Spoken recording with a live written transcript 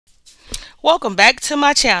Welcome back to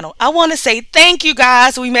my channel. I want to say thank you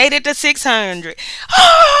guys. We made it to 600.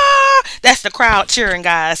 Ah, that's the crowd cheering,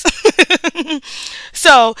 guys.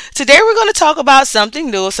 So today we're going to talk about something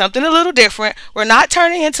new, something a little different. We're not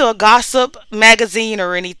turning into a gossip magazine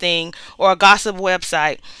or anything, or a gossip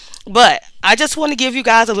website. But I just want to give you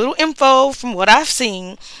guys a little info from what I've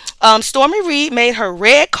seen. Stormy Reid made her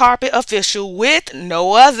red carpet official with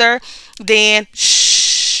no other than,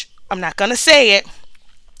 shh, I'm not going to say it.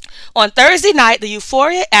 On Thursday night, the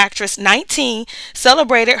Euphoria actress, 19,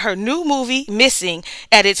 celebrated her new movie, Missing,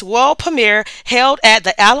 at its world premiere held at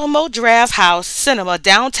the Alamo Drafthouse Cinema,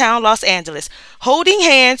 downtown Los Angeles, holding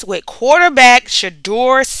hands with quarterback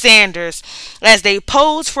Shedeur Sanders as they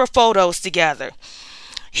posed for photos together.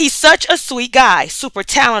 "He's such a sweet guy, super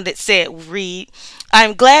talented," said Reid.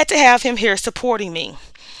 "I'm glad to have him here supporting me."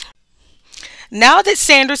 Now that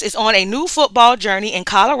Sanders is on a new football journey in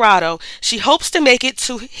Colorado, she hopes to make it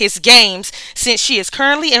to his games since she is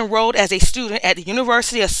currently enrolled as a student at the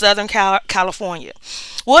University of Southern California.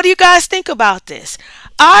 What do you guys think about this?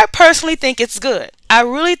 I personally think it's good. I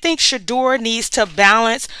really think Shedeur needs to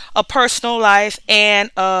balance a personal life and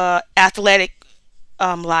athletic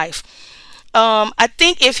life. I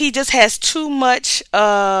think if he just has too much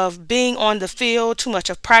of being on the field, too much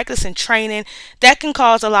of practice and training, that can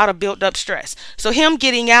cause a lot of built up stress. So him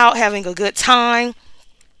getting out, having a good time,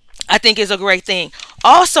 I think is a great thing.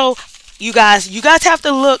 Also, you guys have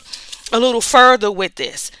to look a little further with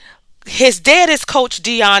this. His dad is Coach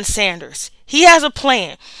Deion Sanders. He has a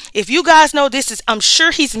plan. If you guys know this is, I'm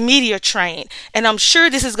sure he's media trained, and I'm sure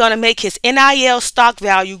this is going to make his NIL stock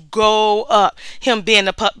value go up, him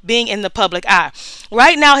being in the public eye.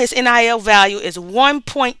 Right now, his NIL value is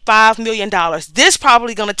 $1.5 million. This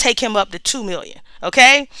probably going to take him up to $2 million,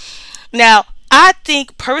 okay? Now, I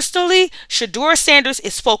think personally, Shedeur Sanders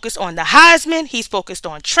is focused on the Heisman. He's focused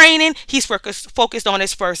on training. He's focused on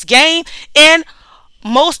his first game, and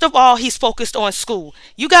most of all, he's focused on school.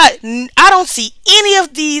 I don't see any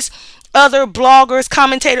of these other bloggers,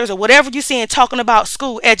 commentators, or whatever you're seeing talking about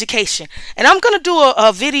school education. And I'm going to do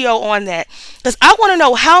a video on that because I want to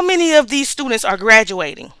know how many of these students are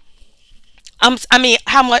graduating. How many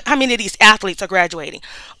of these athletes are graduating?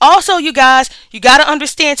 Also, you guys, you got to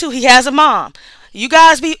understand too, he has a mom. You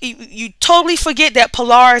totally forget that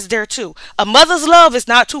Pilar is there too. A mother's love is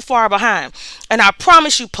not too far behind. And I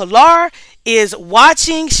promise you, Pilar is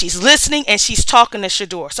watching, she's listening, and she's talking to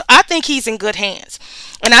Shedeur. So I think he's in good hands.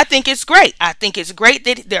 And I think it's great. I think it's great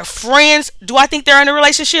that they're friends. Do I think they're in a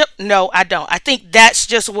relationship? No, I don't. I think that's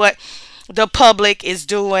just what the public is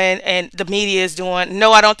doing and the media is doing.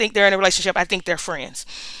 No, I don't think they're in a relationship. I think they're friends.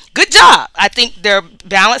 Good job. I think they're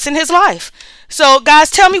balancing his life. So guys,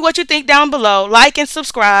 tell me what you think down below. Like and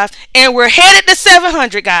subscribe. And we're headed to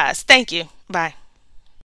 700, guys. Thank you. Bye.